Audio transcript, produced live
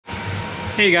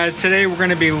Hey guys, today we're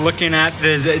going to be looking at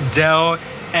this Dell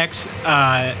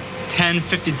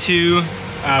x1052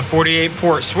 48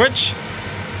 port switch.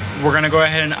 We're going to go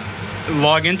ahead and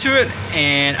log into it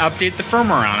and update the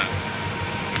firmware on it.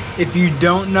 If you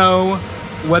don't know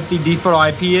what the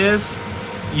default IP is,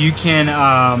 you can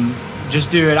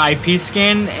just do an IP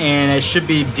scan and it should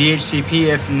be DHCP.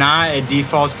 If not, it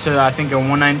defaults to I think a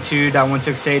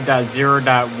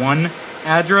 192.168.0.1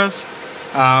 address.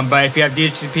 But if you have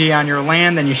DHCP on your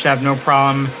LAN, then you should have no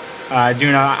problem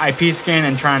doing an IP scan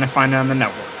and trying to find it on the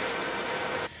network.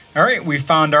 All right, we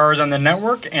found ours on the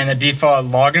network, and the default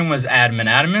login was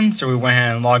admin, so we went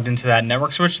ahead and logged into that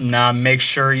network switch. Now make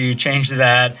sure you change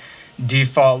that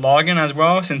default login as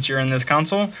well, since you're in this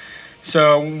console.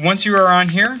 So once you are on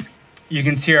here, you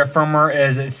can see our firmware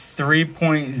is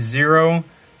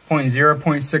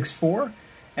 3.0.0.64,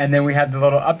 and then we have the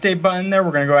little update button there.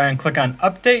 We're going to go ahead and click on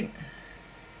update.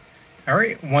 All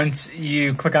right, once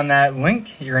you click on that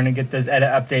link, you're going to get this edit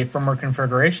update firmware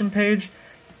configuration page.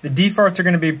 The defaults are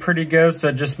going to be pretty good,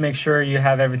 so just make sure you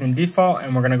have everything default,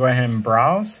 and we're going to go ahead and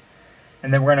browse.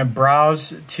 And then we're going to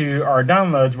browse to our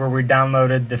downloads where we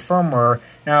downloaded the firmware.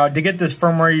 Now, to get this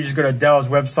firmware, you just go to Dell's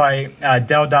website,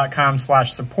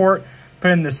 dell.com/support,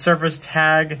 put in the service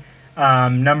tag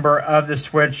number of the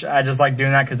switch. I just like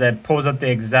doing that because it pulls up the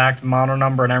exact model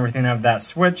number and everything of that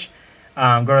switch.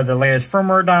 Go to the latest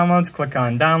firmware downloads, click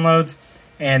on downloads,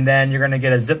 and then you're going to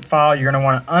get a zip file. You're going to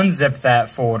want to unzip that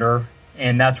folder,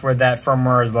 and that's where that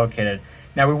firmware is located.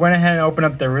 Now, we went ahead and opened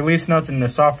up the release notes in the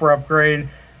software upgrade,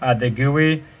 the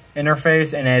GUI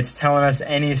interface, and it's telling us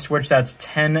any switch that's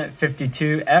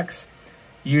 1052X,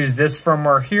 use this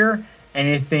firmware here.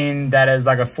 Anything that is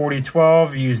like a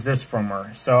 4012, use this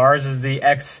firmware. So ours is the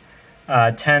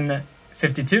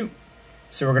X1052.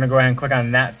 So we're going to go ahead and click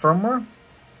on that firmware.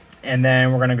 And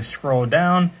then we're going to scroll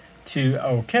down to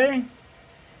OK.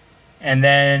 And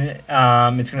then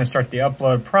it's going to start the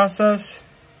upload process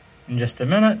in just a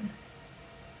minute.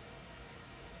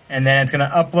 And then it's going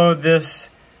to upload this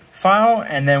file.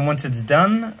 And then once it's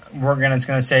done, it's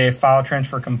going to say file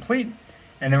transfer complete.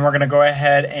 And then we're going to go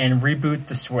ahead and reboot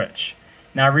the switch.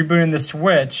 Now, rebooting the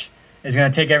switch is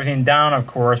going to take everything down, of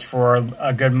course, for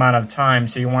a good amount of time.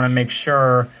 So you want to make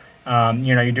sure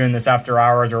you're doing this after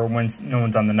hours or when no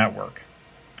one's on the network.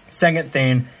 Second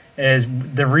thing is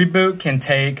the reboot can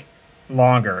take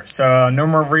longer. So a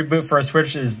normal reboot for a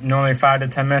switch is normally 5 to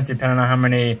 10 minutes, depending on how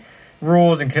many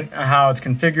rules and how it's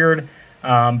configured.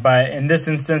 But in this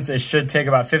instance, it should take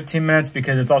about 15 minutes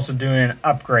because it's also doing an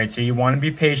upgrade. So you want to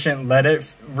be patient, let it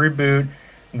reboot,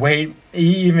 wait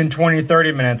even 20,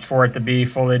 30 minutes for it to be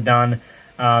fully done.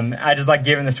 I just like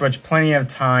giving the switch plenty of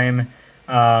time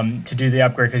to do the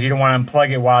upgrade because you don't want to unplug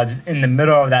it while it's in the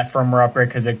middle of that firmware upgrade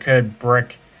because it could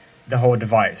brick the whole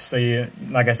device. So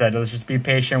like I said, let's just be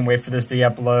patient, wait for this to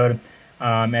upload,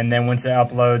 and then once it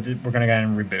uploads, we're going to go ahead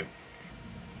and reboot.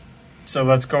 So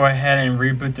let's go ahead and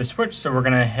reboot the switch. So we're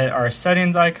going to hit our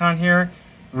settings icon here,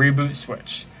 reboot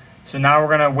switch. So now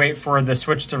we're going to wait for the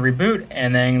switch to reboot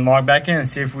and then log back in and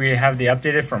see if we have the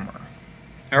updated firmware.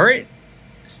 All right.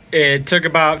 It took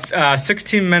about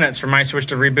 16 minutes for my switch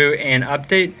to reboot and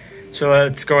update. So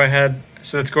let's go ahead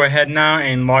now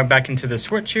and log back into the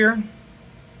switch here.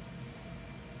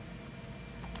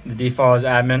 The default is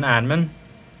admin.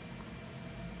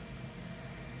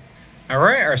 All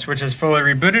right, our switch is fully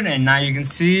rebooted, and now you can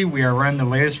see we are running the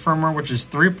latest firmware, which is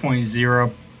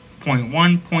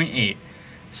 3.0.1.8.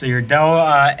 So your Dell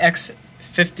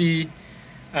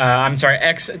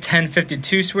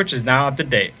X1052 switch is now up to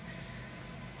date.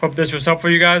 Hope this was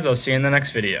helpful, you guys. I'll see you in the next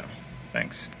video.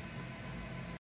 Thanks.